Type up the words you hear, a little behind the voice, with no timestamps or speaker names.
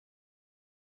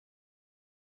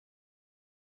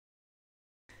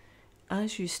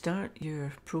as you start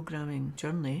your programming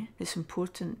journey, it's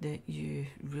important that you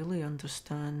really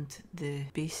understand the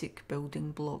basic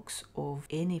building blocks of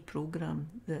any program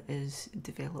that is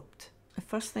developed. The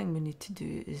first thing we need to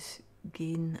do is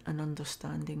gain an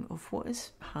understanding of what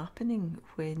is happening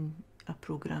when a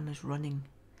program is running.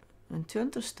 And to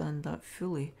understand that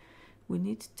fully, we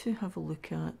need to have a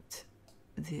look at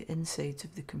the insides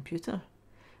of the computer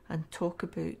and talk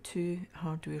about two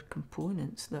hardware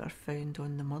components that are found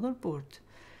on the motherboard.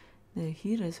 Now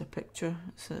here is a picture,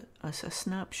 it's a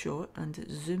snapshot, and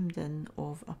it's zoomed in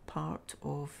of a part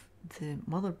of the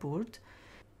motherboard,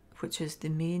 which is the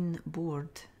main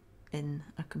board in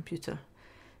a computer.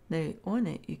 Now on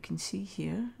it you can see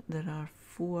here there are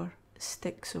 4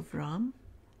 sticks of RAM,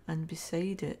 and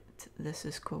beside it this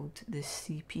is called the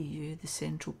CPU, the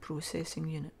Central Processing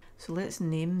Unit. So let's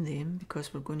name them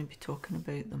because we're going to be talking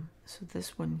about them. So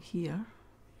this one here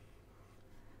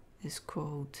is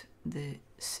called the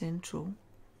Central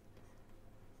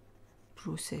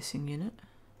Processing Unit.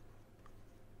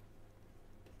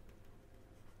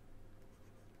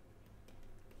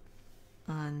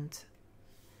 And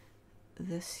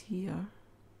this here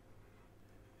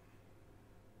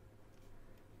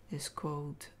is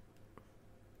called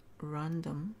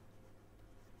Random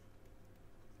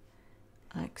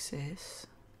Access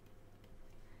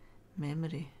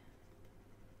Memory.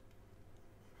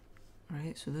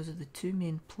 Right, so those are the 2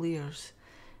 main players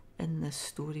in this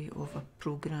story of a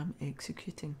program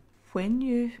executing. When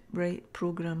you write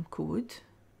program code,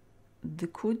 the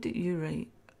code that you write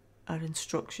are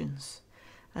instructions,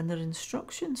 and they're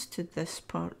instructions to this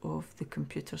part of the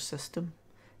computer system.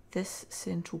 This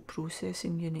Central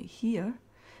Processing Unit here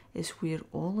is where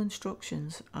all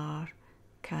instructions are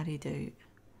carried out.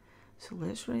 So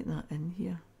let's write that in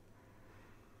here.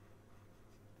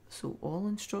 So all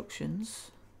instructions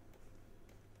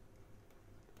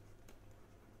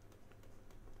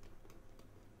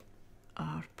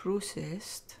are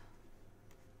processed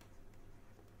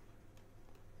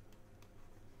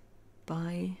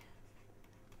by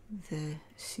the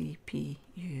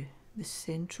CPU, the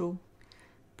Central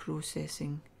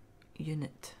Processing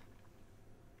Unit.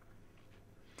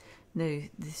 Now,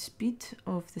 the speed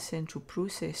of the Central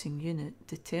Processing Unit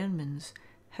determines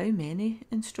how many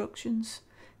instructions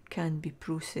can be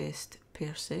processed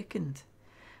per second.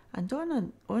 And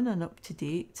on an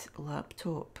up-to-date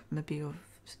laptop, maybe of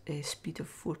a speed of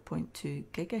 4.2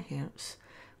 gigahertz,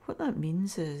 what that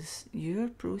means is your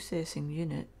processing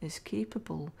unit is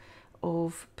capable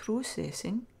of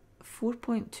processing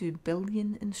 4.2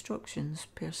 billion instructions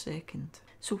per second.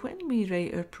 So when we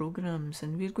write our programs,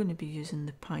 and we're going to be using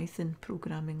the Python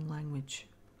programming language,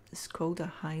 it's called a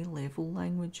high-level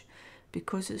language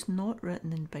because it's not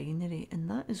written in binary, and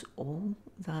that is all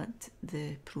that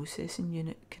the processing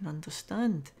unit can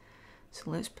understand. So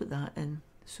let's put that in.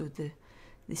 So the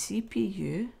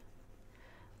CPU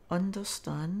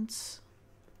understands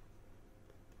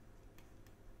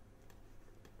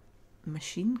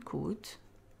machine code,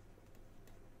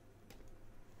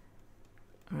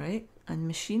 right? And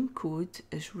machine code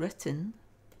is written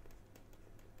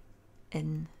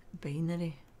in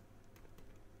binary.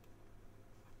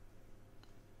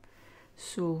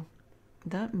 So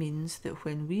that means that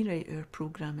when we write our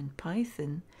program in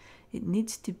Python, it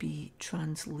needs to be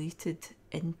translated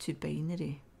into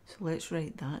binary. So let's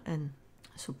write that in.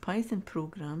 So Python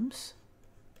programs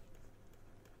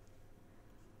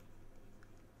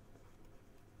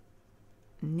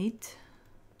need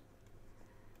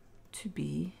to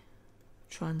be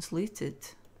translated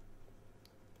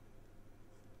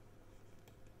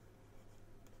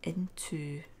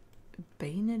into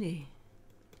binary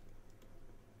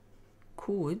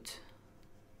code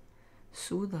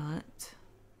so that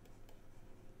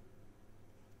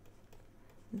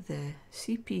the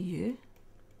CPU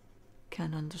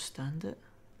can understand it.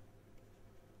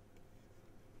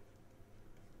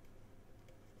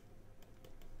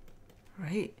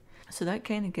 Right, so that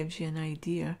kind of gives you an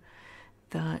idea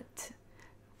that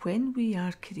when we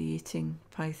are creating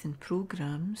Python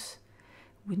programs,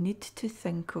 we need to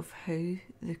think of how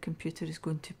the computer is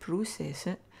going to process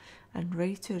it and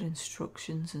write our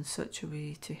instructions in such a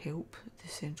way to help the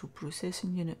Central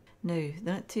Processing Unit. Now,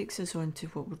 that takes us on to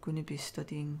what we're going to be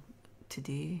studying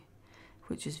today,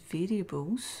 which is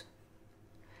variables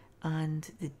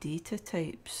and the data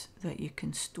types that you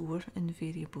can store in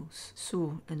variables.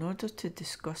 So, in order to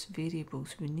discuss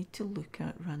variables, we need to look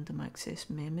at random access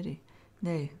memory.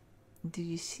 Now, do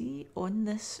you see on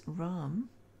this RAM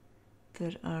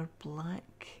there are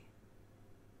black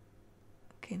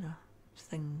kind of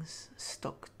things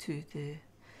stuck to the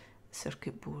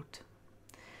circuit board?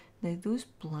 Now those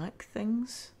black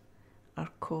things are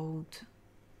called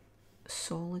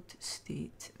solid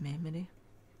state memory.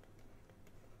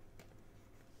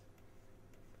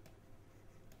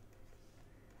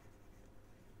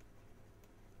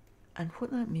 And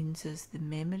what that means is the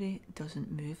memory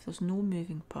doesn't move. There's no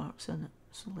moving parts in it.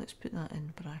 So let's put that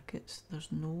in brackets. There's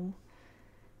no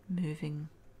moving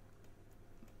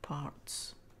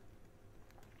parts.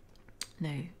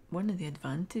 Now, one of the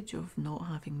advantages of not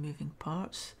having moving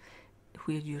parts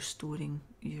where you're storing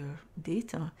your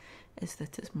data is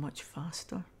that it's much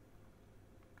faster.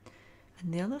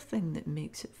 And the other thing that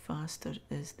makes it faster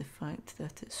is the fact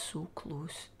that it's so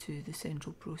close to the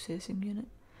central processing unit.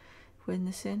 When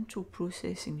the central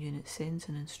processing unit sends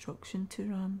an instruction to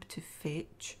RAM to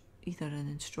fetch either an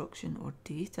instruction or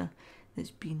data that's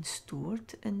been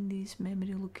stored in these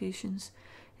memory locations,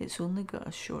 it's only got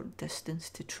a short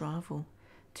distance to travel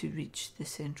to reach the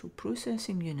central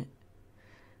processing unit,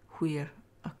 where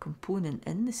a component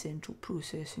in the central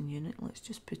processing unit, let's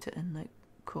just put it in that,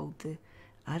 called the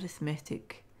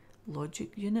arithmetic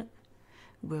logic unit,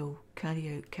 will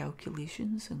carry out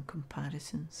calculations and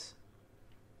comparisons.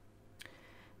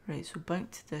 Right, so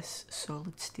back to this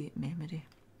solid state memory.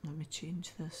 Let me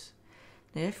change this.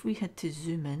 Now if we had to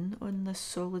zoom in on this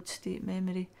solid state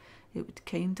memory, it would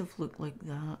kind of look like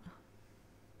that.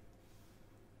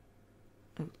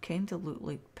 It would kind of look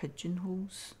like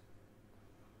pigeonholes.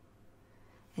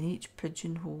 And each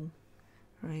pigeonhole,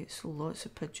 right, so lots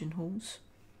of pigeonholes.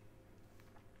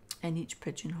 And each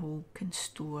pigeonhole can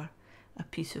store a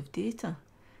piece of data.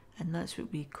 And that's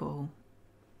what we call,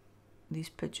 these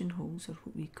pigeonholes are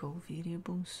what we call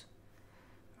variables.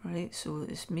 Right, so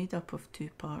it's made up of two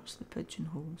parts, the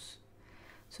pigeonholes.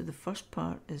 So the first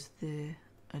part is the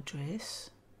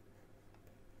address,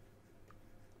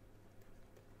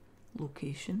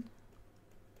 location.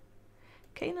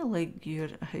 Kind of like your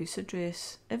house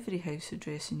address. Every house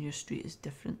address in your street is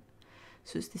different.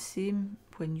 So it's the same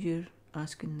when you're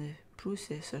asking the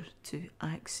processor to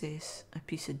access a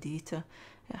piece of data.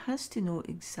 It has to know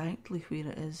exactly where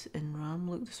it is in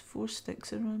RAM. Look, there's 4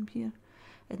 sticks of RAM here.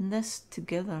 And this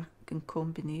together in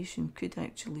combination could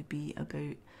actually be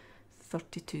about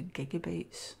 32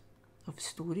 gigabytes of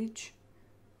storage.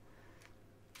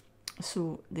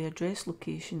 So the address,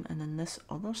 location, and on this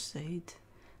other side,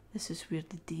 this is where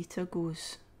the data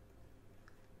goes.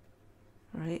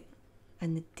 Right?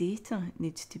 And the data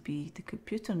needs to be, the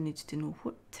computer needs to know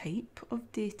what type of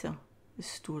data is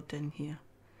stored in here.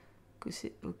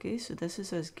 Okay, so this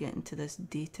is us getting to this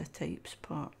data types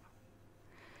part.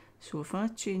 So if I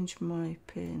change my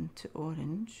pen to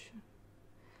orange,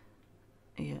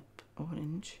 yep,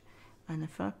 orange, and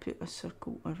if I put a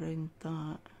circle around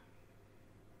that,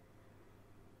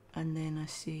 and then I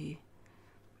say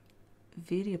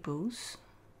variables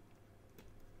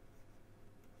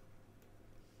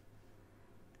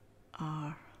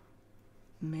are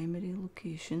memory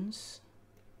locations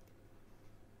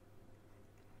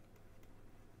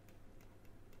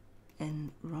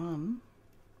in RAM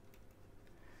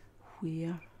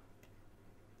where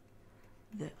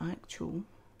the actual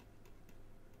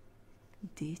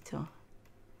data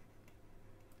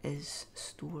is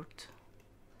stored.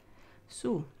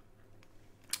 So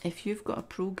if you've got a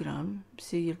program,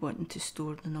 say you're wanting to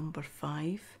store the number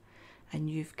 5 and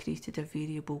you've created a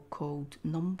variable called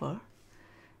number,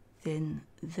 then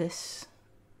this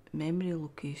memory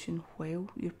location, while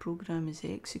your program is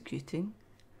executing,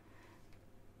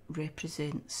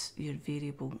 represents your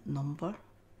variable number,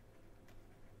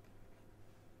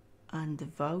 and the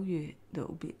value that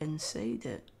will be inside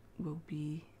it will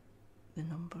be the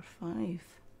number 5.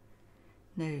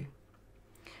 Now,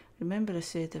 remember I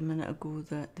said a minute ago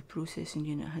that the processing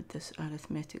unit had this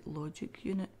arithmetic logic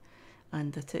unit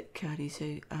and that it carries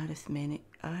out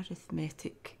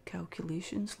arithmetic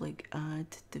calculations like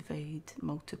add, divide,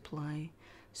 multiply,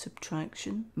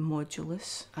 subtraction,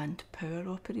 modulus, and power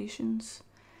operations.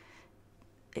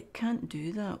 It can't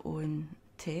do that on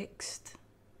text,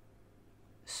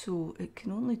 so it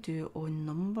can only do it on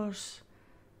numbers,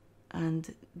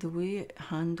 and the way it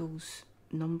handles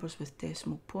numbers with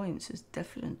decimal points is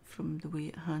different from the way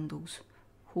it handles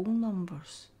whole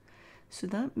numbers. So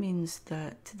that means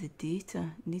that the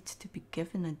data needs to be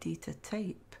given a data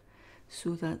type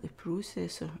so that the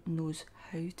processor knows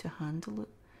how to handle it,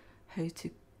 how to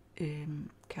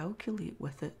calculate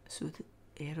with it so that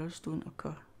errors don't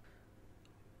occur.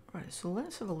 Right, so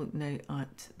let's have a look now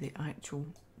at the actual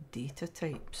data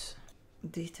types.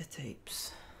 Data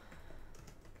types.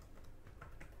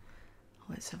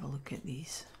 Let's have a look at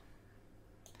these.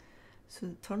 So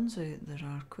it turns out there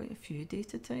are quite a few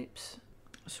data types.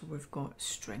 So we've got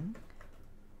string.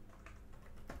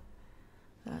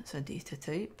 That's a data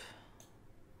type.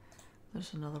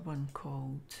 There's another one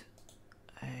called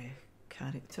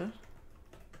character.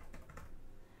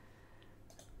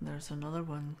 There's another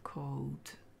one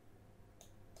called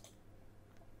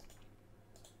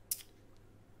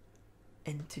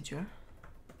integer.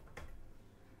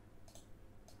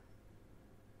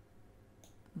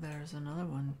 There's another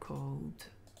one called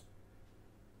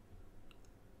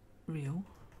real.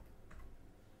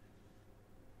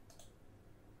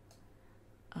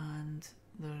 And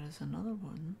there's another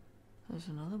one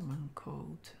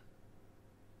called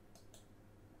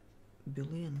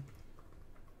Boolean.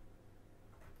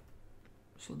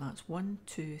 So that's 1,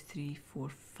 2, 3, 4,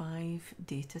 5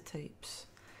 data types.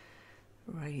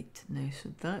 Right, now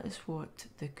so that is what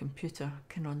the computer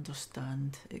can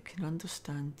understand. It can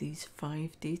understand these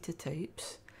 5 data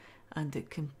types, and it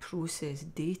can process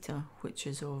data which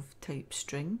is of type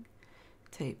string,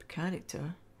 type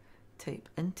character, type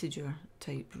integer,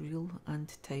 type real,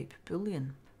 and type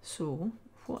boolean. So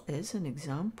what is an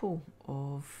example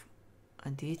of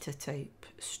a data type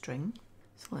string?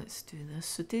 So let's do this.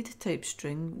 So data type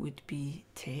string would be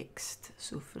text.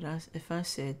 So for us, if I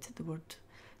said the word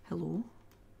hello,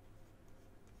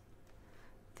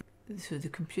 so the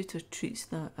computer treats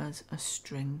that as a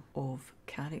string of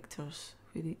characters,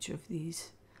 where each of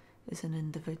these is an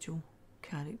individual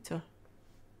character.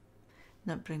 And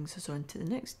that brings us on to the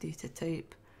next data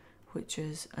type, which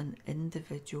is an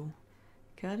individual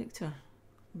character.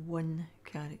 One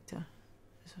character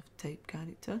is of type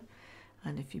character,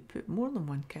 and if you put more than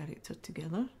one character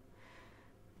together,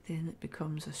 then it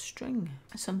becomes a string.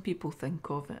 Some people think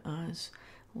of it as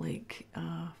like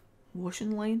a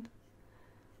washing line.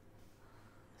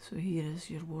 So here is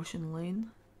your washing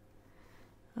line,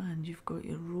 and you've got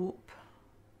your rope,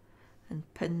 and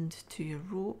pinned to your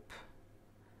rope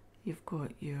you've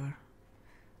got your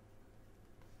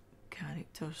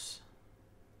characters,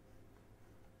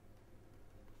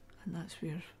 and that's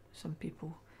where some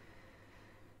people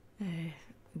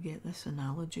get this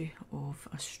analogy of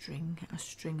a string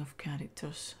of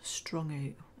characters strung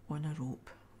out on a rope.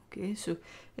 Okay, so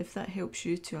if that helps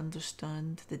you to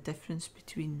understand the difference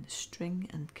between string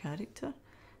and character,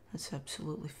 that's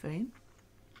absolutely fine.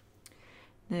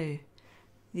 Now,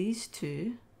 these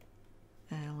two,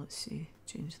 let's see,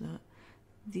 change that.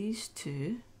 These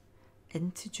two,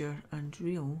 integer and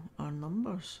real, are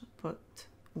numbers, but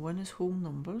one is whole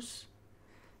numbers.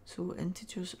 So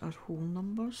integers are whole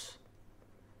numbers,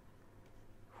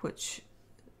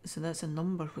 so that's a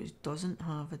number which doesn't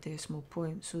have a decimal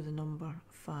point. So the number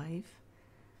 5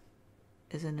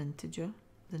 is an integer.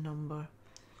 The number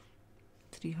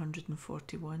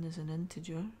 341 is an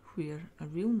integer, where a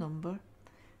real number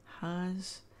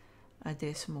has a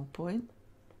decimal point.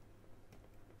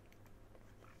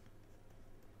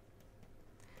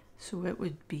 So it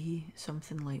would be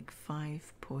something like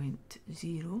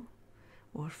 5.0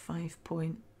 or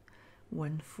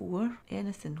 5.14,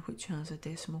 anything which has a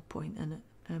decimal point in it.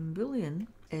 Boolean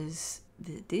is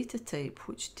the data type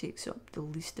which takes up the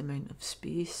least amount of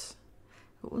space.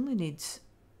 It only needs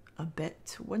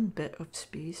one bit of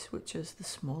space, which is the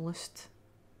smallest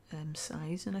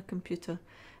size in a computer,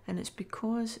 and it's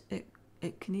because it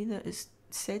can either, it's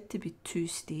said to be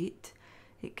two-state.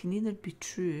 It can either be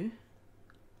true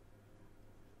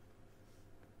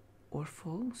or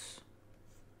false.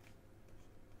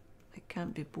 It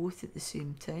can't be both at the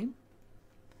same time.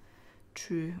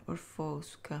 True or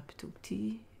false, capital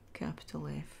T, capital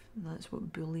F. And that's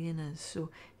what Boolean is. So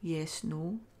yes,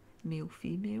 no, male,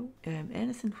 female.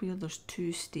 Anything where there's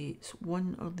two states,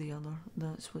 one or the other,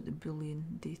 that's what the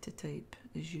Boolean data type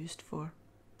is used for.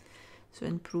 So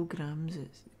in programs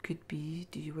it could be,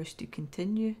 do you wish to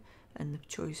continue? And the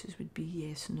choices would be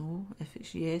yes, no. If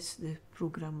it's yes, the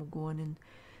program will go on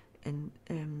and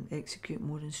execute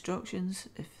more instructions.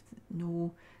 If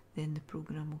no, then the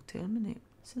program will terminate.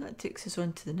 So that takes us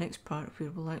on to the next part,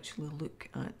 where we'll actually look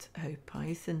at how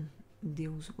Python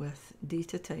deals with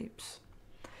data types.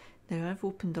 Now I've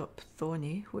opened up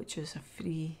Thonny, which is a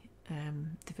free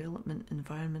development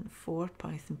environment for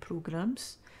Python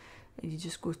programs. You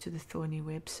just go to the Thonny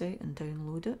website and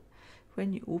download it.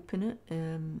 When you open it,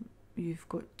 you've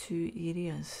got two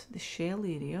areas. The shell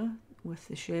area with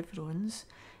the chevrons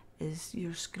is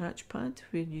your scratchpad,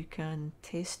 where you can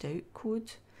test out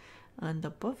code, and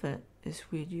above it is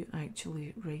where you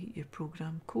actually write your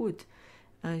program code.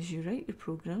 As you write your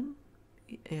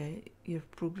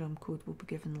program code will be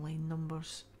given line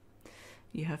numbers.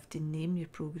 You have to name your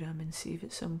program and save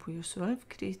it somewhere. So I've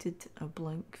created a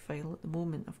blank file at the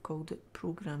moment. I've called it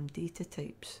program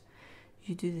datatypes.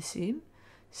 You do the same,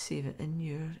 save it in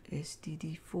your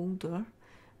SDD folder,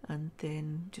 and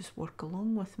then just work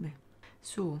along with me.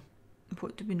 So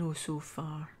what do we know so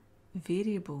far?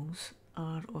 Variables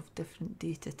are of different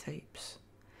data types.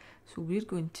 So we're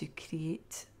going to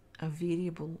create a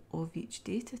variable of each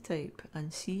data type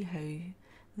and see how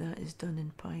that is done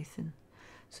in Python.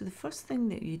 So the first thing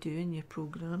that you do in your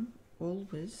program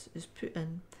always is put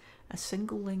in a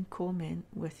single line comment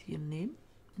with your name.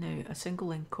 Now, a single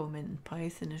line comment in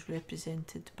Python is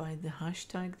represented by the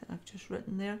hashtag that I've just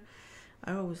written there.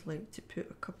 I always like to put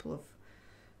a couple of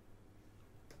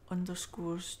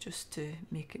underscores just to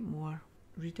make it more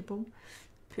readable.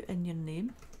 Put in your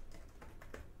name,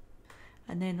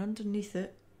 and then underneath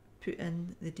it put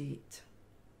in the date.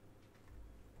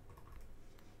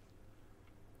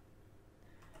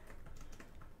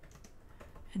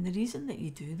 And the reason that you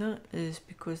do that is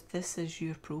because this is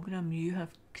your program, you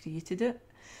have created it,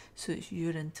 so it's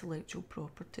your intellectual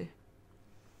property.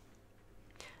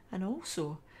 And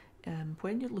also,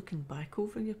 when you're looking back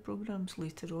over your programs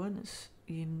later on,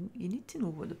 you need to know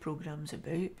what the program's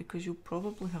about, because you'll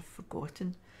probably have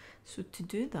forgotten. So to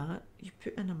do that, you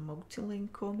put in a multi-line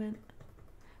comment,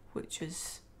 which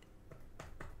is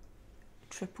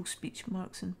triple speech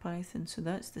marks in Python. So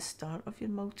that's the start of your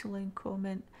multi-line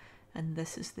comment, and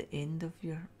this is the end of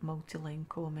your multi-line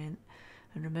comment.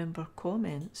 And remember,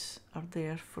 comments are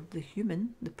there for the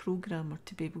human, the programmer,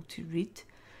 to be able to read,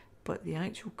 but the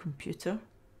actual computer,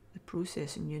 the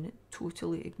processing unit,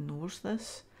 totally ignores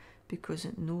this because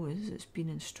it knows it's been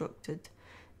instructed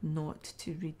not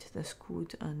to read this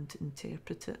code and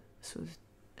interpret it, so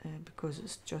because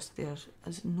it's just there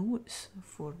as notes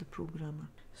for the programmer.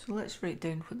 So let's write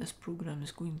down what this program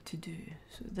is going to do.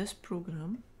 So this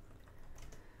program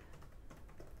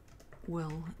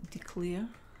will declare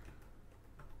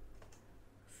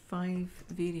 5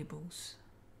 variables.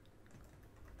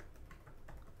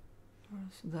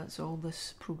 So that's all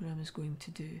this program is going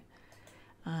to do,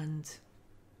 and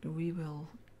we will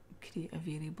create a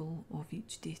variable of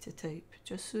each data type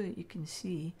just so that you can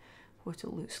see what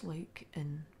it looks like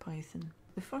in Python.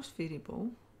 The first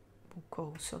variable we'll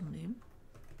call surname,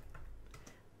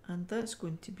 and that's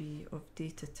going to be of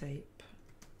data type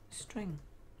string.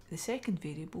 The second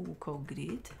variable we'll call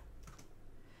grade,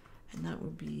 and that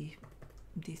will be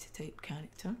data type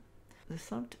character. The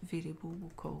third variable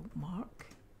we'll call mark,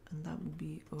 and that will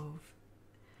be of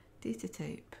data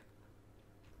type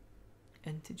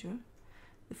integer.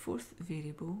 The fourth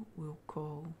variable we'll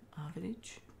call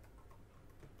average,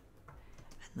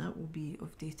 and that will be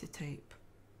of data type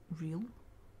real,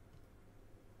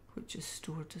 which is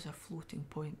stored as a floating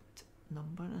point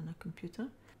number in a computer.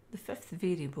 The fifth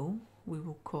variable we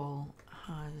will call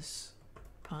has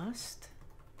passed,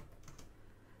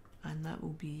 and that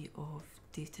will be of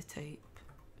data type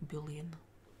boolean,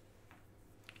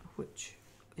 which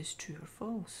is true or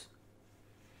false.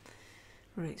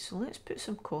 Right, so let's put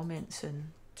some comments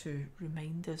in to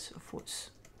remind us of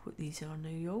what these are. Now,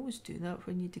 you always do that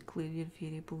when you declare your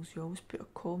variables. You always put a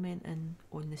comment in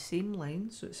on the same line,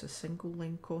 so it's a single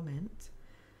line comment,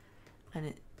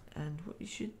 and what you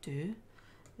should do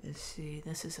is say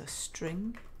this is a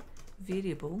string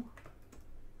variable,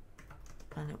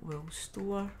 and it will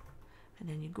store, and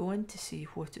then you go in to see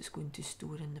what it's going to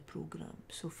store in the program.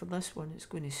 So for this one, it's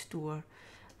going to store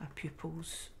a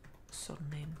pupil's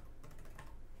surname.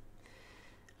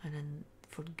 And then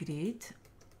for grade,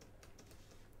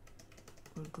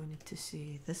 we're going to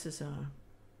say this is a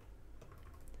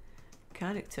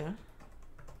character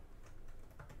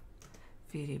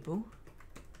variable,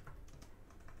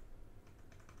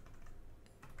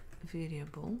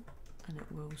 and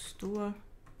it will store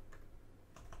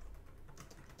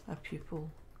a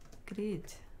pupil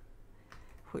grade,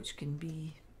 which can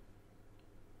be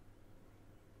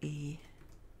A,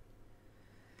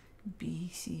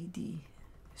 B, C, D.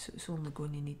 So it's only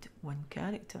going to need one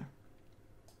character.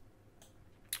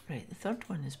 Right, the third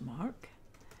one is mark,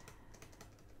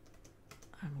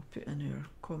 and we'll put in our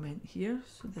comment here.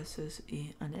 So this is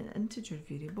an integer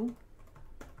variable,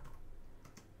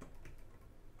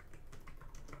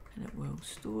 and it will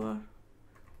store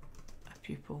a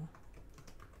pupil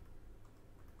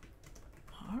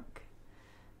mark.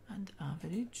 And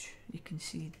average, you can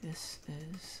see this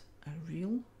is a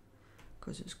real,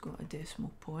 because it's got a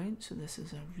decimal point, so this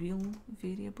is a real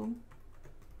variable,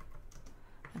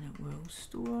 and it will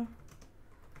store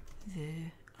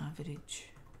the average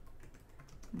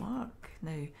mark.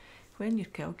 Now, when you're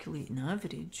calculating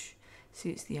average, say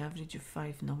it's the average of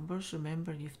 5 numbers,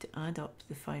 remember you have to add up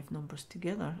the 5 numbers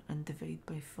together and divide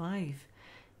by 5.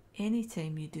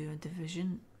 Anytime you do a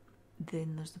division,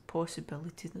 then there's the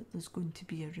possibility that there's going to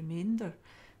be a remainder,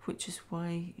 which is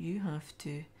why you have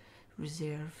to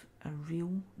reserve a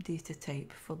real data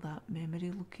type for that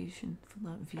memory location, for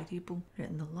that variable. Right,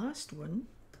 and the last one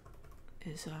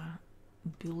is a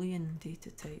Boolean data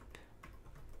type.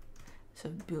 It's a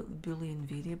Boolean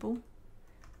variable,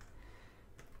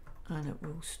 and it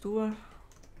will store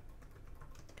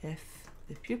if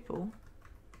the pupil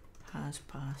has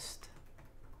passed.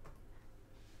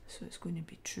 So it's going to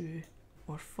be true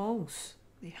or false.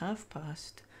 They have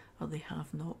passed or they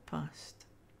have not passed.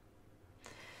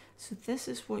 So this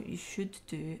is what you should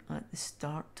do at the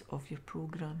start of your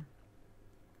program.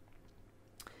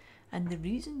 And the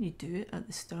reason you do it at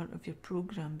the start of your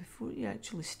program before you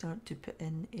actually start to put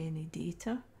in any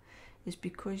data is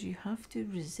because you have to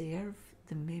reserve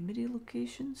the memory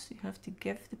locations. You have to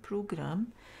give the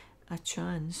program a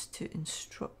chance to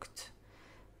instruct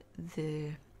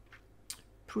the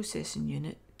processing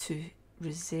unit to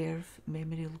reserve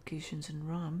memory locations in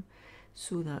RAM,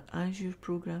 so that as your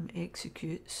program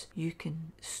executes, you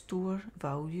can store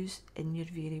values in your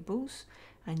variables,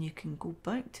 and you can go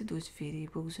back to those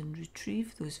variables and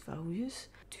retrieve those values,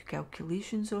 do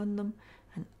calculations on them,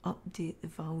 and update the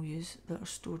values that are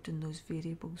stored in those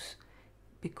variables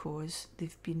because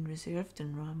they've been reserved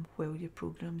in RAM while your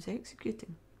program's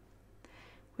executing.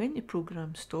 When the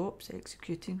program stops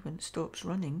executing, when it stops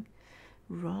running,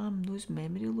 RAM, those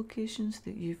memory locations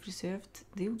that you've reserved,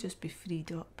 they'll just be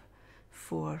freed up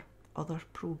for other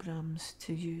programs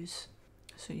to use.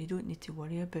 So you don't need to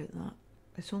worry about that.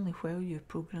 It's only while your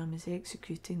program is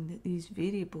executing that these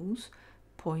variables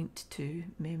point to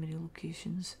memory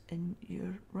locations in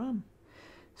your RAM.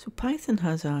 So Python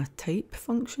has a type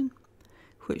function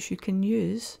which you can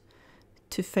use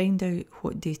to find out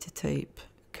what data type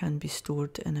can be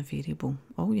stored in a variable.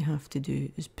 All you have to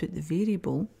do is put the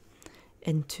variable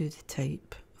into the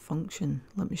type function.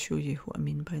 Let me show you what I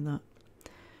mean by that.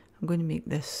 I'm going to make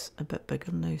this a bit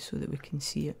bigger now so that we can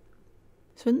see it.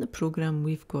 So in the program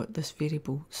we've got this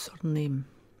variable surname.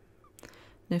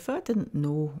 Now if I didn't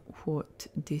know what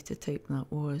data type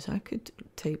that was, I could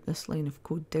type this line of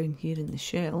code down here in the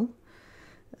shell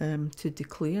to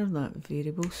declare that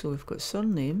variable. So we've got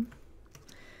surname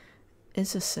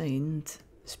is assigned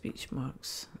speech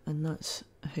marks, and that's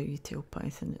how you tell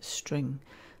Python it's string.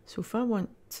 So if I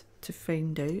want to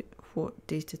find out what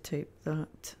data type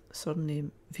that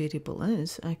surname variable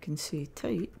is, I can say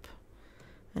type,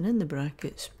 and in the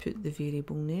brackets put the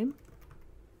variable name,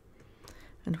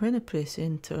 and when I press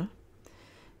enter,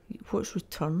 what's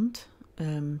returned,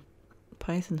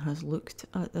 Python has looked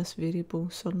at this variable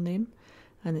surname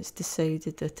and it's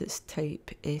decided that it's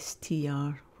type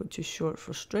str, which is short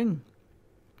for string.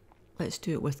 Let's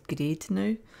do it with grade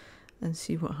now and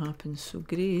see what happens. So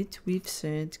grade, we've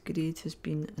said grade has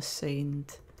been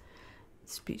assigned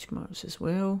speech marks as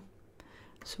well.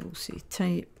 So we'll say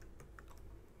type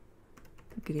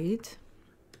grade.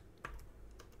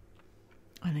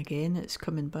 And again, it's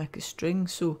coming back as string.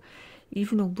 So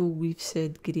even although we've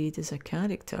said grade is a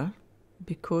character,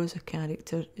 because a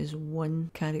character is one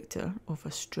character of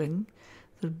a string,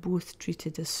 they're both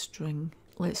treated as string.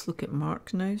 Let's look at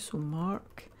mark now. So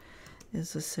mark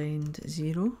is assigned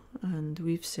 0, and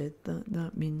we've said that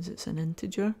that means it's an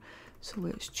integer. So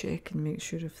let's check and make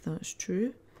sure if that's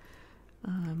true.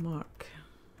 Mark,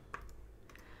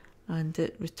 and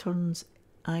it returns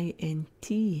int,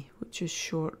 which is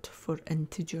short for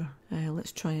integer.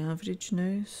 Let's try average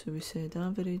now. So we said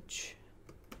average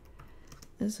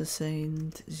is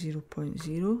assigned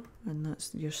 0.0, and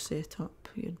that's your setup,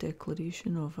 your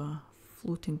declaration of a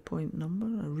floating point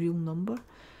number, a real number.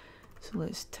 So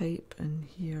let's type in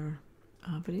here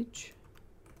average,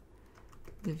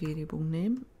 the variable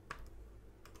name,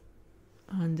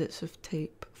 and it's of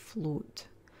type float.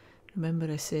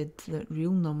 Remember I said that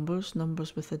real numbers,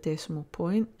 numbers with a decimal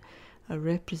point, are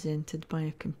represented by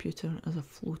a computer as a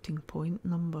floating point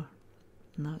number.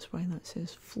 And that's why that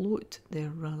says float there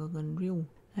rather than real.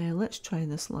 Let's try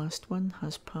this last one,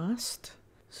 has passed.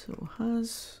 So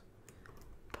has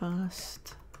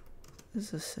passed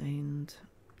is assigned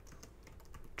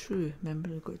true. Remember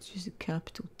we've got to use a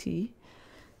capital T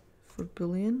for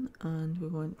Boolean, and we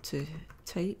want to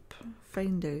type,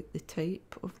 find out the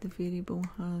type of the variable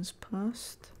has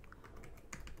passed,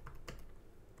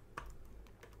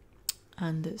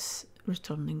 and it's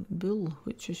returning bool,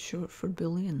 which is short for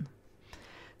Boolean.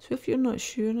 So if you're not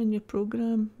sure in your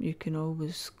program, you can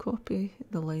always copy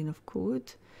the line of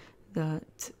code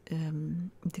that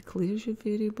declares your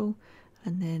variable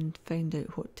and then find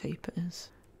out what type it is.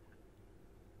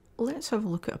 Let's have a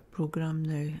look at a program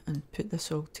now and put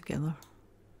this all together.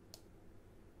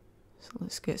 So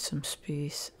let's get some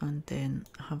space and then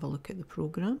have a look at the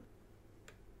program.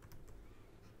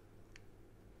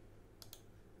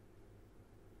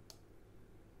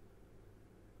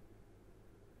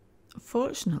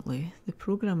 Fortunately, the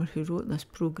programmer who wrote this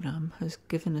program has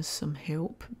given us some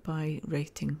help by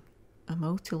writing a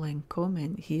multi-line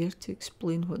comment here to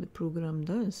explain what the program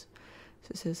does.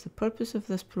 So it says the purpose of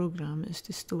this program is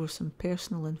to store some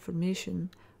personal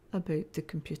information about the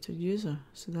computer user.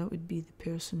 So that would be the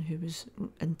person who was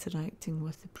interacting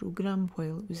with the program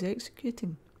while it was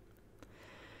executing.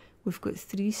 We've got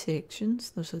 3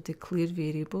 sections. There's a declare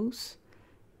variables,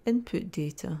 input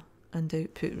data, and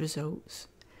output results.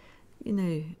 You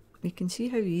know, you can see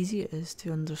how easy it is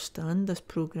to understand this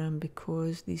program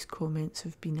because these comments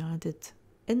have been added.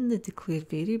 In the declare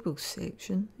variables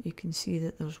section, you can see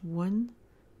that there's 1,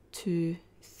 2,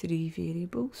 3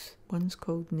 variables. One's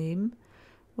called name,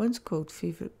 one's called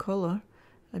favourite colour,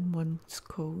 and one's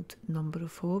called number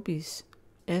of hobbies.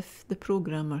 If the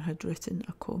programmer had written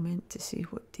a comment to say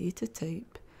what data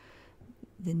type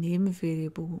the name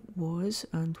variable was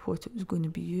and what it was going to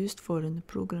be used for in the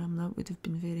program, that would have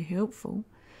been very helpful.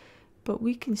 But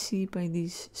we can see by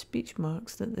these speech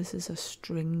marks that this is a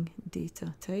string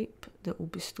data type that will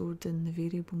be stored in the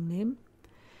variable name.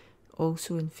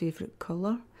 Also in favourite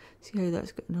colour, see how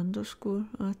that's got an underscore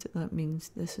at it? That means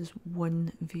this is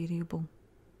one variable.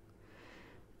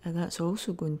 And that's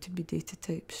also going to be data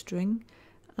type string.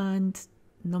 And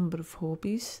number of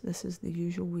hobbies, this is the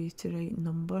usual way to write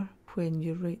number when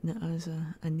you're writing it as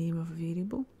a name of a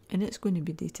variable, and it's going to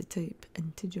be data type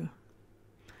integer.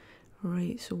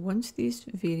 Right, so once these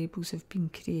variables have been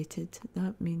created,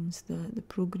 that means that the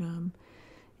program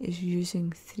is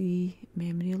using 3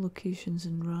 memory locations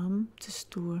in RAM to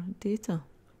store data.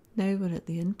 Now we're at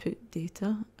the input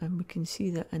data, and we can see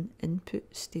that an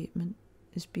input statement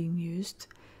is being used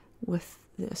with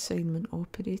the assignment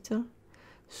operator.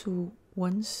 So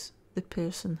once the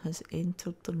person has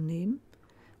entered their name,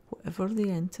 whatever they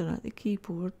enter at the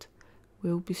keyboard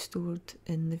will be stored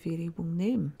in the variable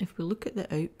name. If we look at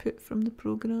the output from the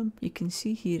program, you can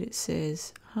see here it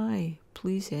says, "Hi,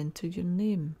 please enter your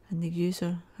name," and the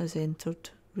user has entered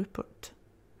Rupert.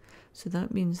 So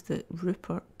that means that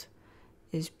Rupert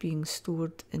is being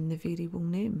stored in the variable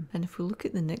name. And if we look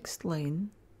at the next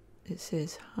line, it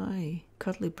says hi,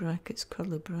 curly brackets,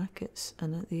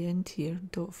 and at the end here,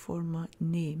 dot format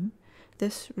name.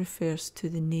 This refers to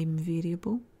the name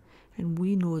variable, and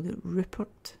we know that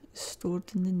Rupert is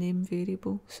stored in the name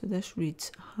variable, so this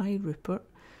reads, "Hi Rupert,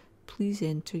 please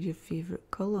enter your favourite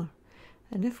colour."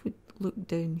 And if we look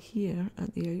down here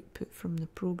at the output from the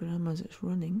program as it's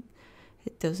running,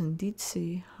 it does indeed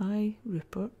say, "Hi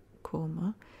Rupert,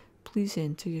 comma, please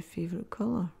enter your favourite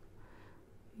colour."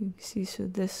 You can see, so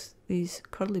these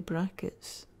curly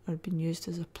brackets are being used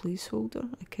as a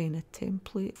placeholder, a kind of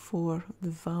template for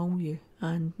the value.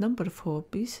 And number of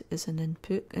hobbies is an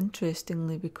input.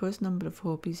 Interestingly, because number of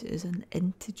hobbies is an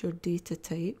integer data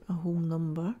type, a whole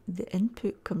number, the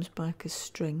input comes back as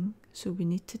string, so we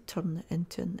need to turn it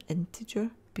into an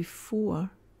integer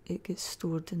before it gets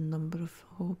stored in number of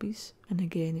hobbies. And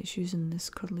again, it's using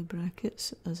this curly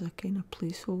brackets as a kind of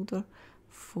placeholder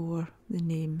for the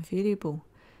name variable.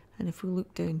 And if we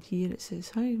look down here, it says,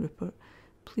 "Hi Rupert,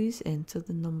 please enter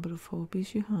the number of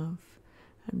hobbies you have."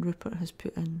 And Rupert has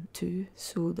put in 2.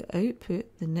 So the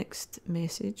output, the next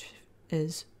message,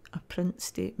 is a print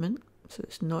statement. So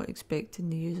it's not expecting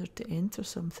the user to enter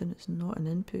something. It's not an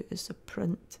input, it's a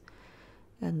print.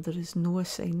 And there is no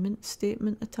assignment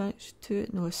statement attached to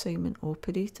it, no assignment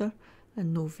operator,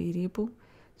 and no variable.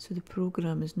 So the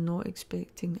program is not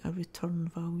expecting a return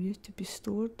value to be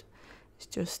stored. It's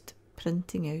just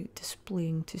printing out,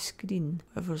 displaying to screen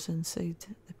whatever's inside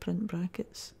the print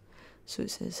brackets. So it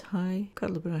says, "Hi,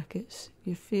 curly brackets,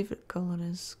 your favourite colour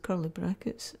is curly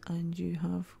brackets, and you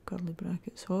have curly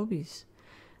brackets hobbies."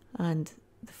 And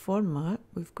the format,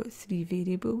 we've got 3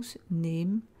 variables,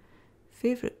 name,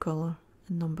 favourite colour,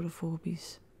 and number of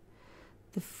hobbies.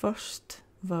 The first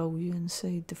value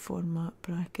inside the format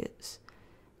brackets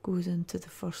goes into the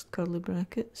first curly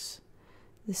brackets.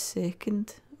 The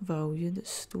second value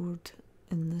that's stored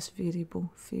in this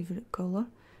variable, favourite colour,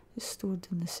 is stored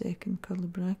in the second curly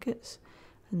brackets,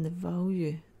 and the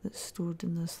value that's stored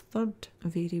in this third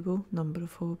variable, number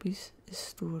of hobbies, is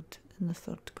stored in the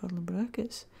third curly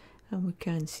brackets. And we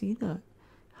can see that.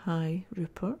 Hi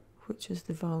Rupert, which is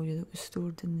the value that was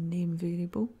stored in the name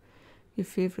variable. Your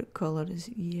favourite colour is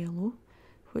yellow,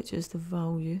 which is the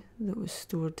value that was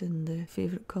stored in the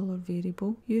favourite colour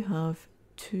variable. You have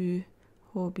 2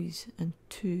 hobbies, and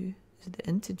 2 is the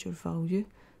integer value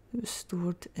that was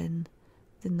stored in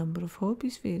the number of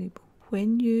hobbies variable.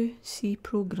 When you see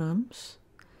programs,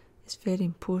 it's very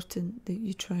important that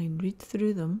you try and read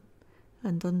through them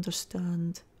and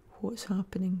understand what's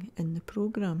happening in the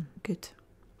program. Good.